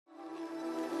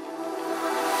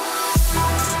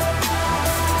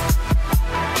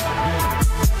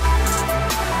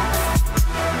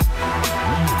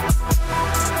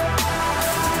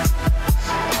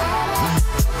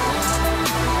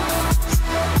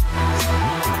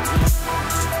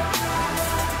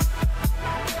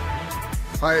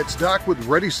Hi, it's Doc with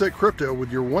Ready Set Crypto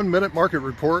with your 1-minute market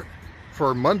report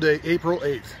for Monday, April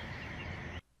 8th.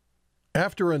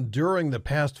 After enduring the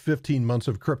past 15 months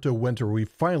of crypto winter, we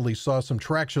finally saw some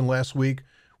traction last week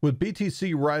with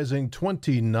BTC rising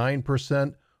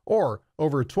 29% or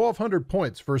over 1,200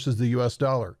 points versus the US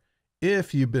dollar.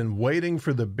 If you've been waiting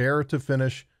for the bear to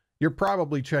finish, you're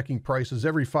probably checking prices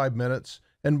every 5 minutes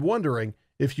and wondering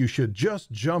if you should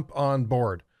just jump on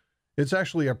board. It's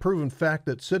actually a proven fact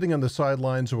that sitting on the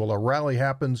sidelines while a rally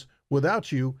happens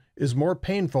without you is more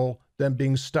painful than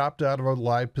being stopped out of a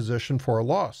live position for a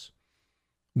loss.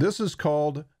 This is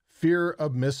called fear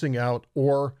of missing out,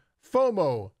 or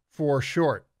FOMO for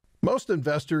short. Most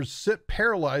investors sit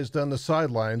paralyzed on the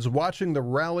sidelines watching the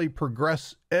rally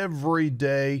progress every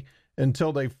day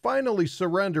until they finally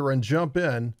surrender and jump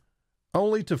in,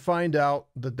 only to find out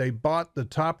that they bought the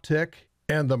top tick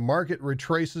and the market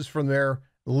retraces from there,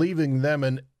 leaving them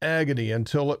in agony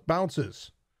until it bounces.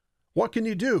 What can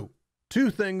you do? 2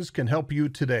 things can help you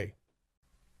today.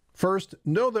 First,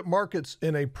 know that markets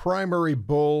in a primary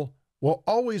bull will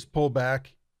always pull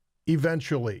back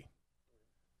eventually.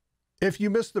 If you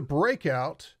miss the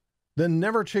breakout, then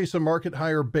never chase a market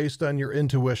higher based on your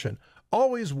intuition.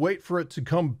 Always wait for it to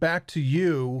come back to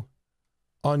you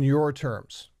on your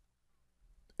terms.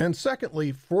 And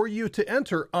secondly, for you to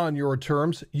enter on your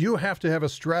terms, you have to have a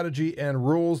strategy and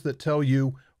rules that tell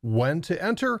you when to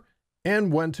enter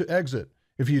and when to exit.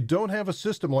 If you don't have a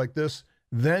system like this,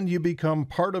 then you become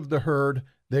part of the herd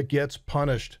that gets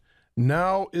punished.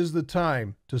 Now is the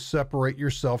time to separate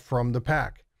yourself from the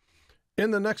pack.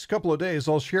 In the next couple of days,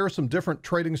 I'll share some different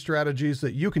trading strategies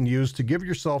that you can use to give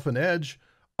yourself an edge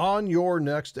on your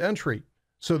next entry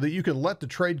so that you can let the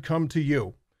trade come to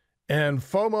you. And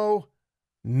FOMO,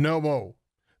 no mo.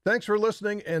 Thanks for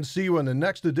listening, and see you in the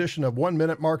next edition of 1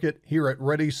 Minute Market here at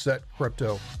Ready Set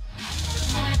Crypto.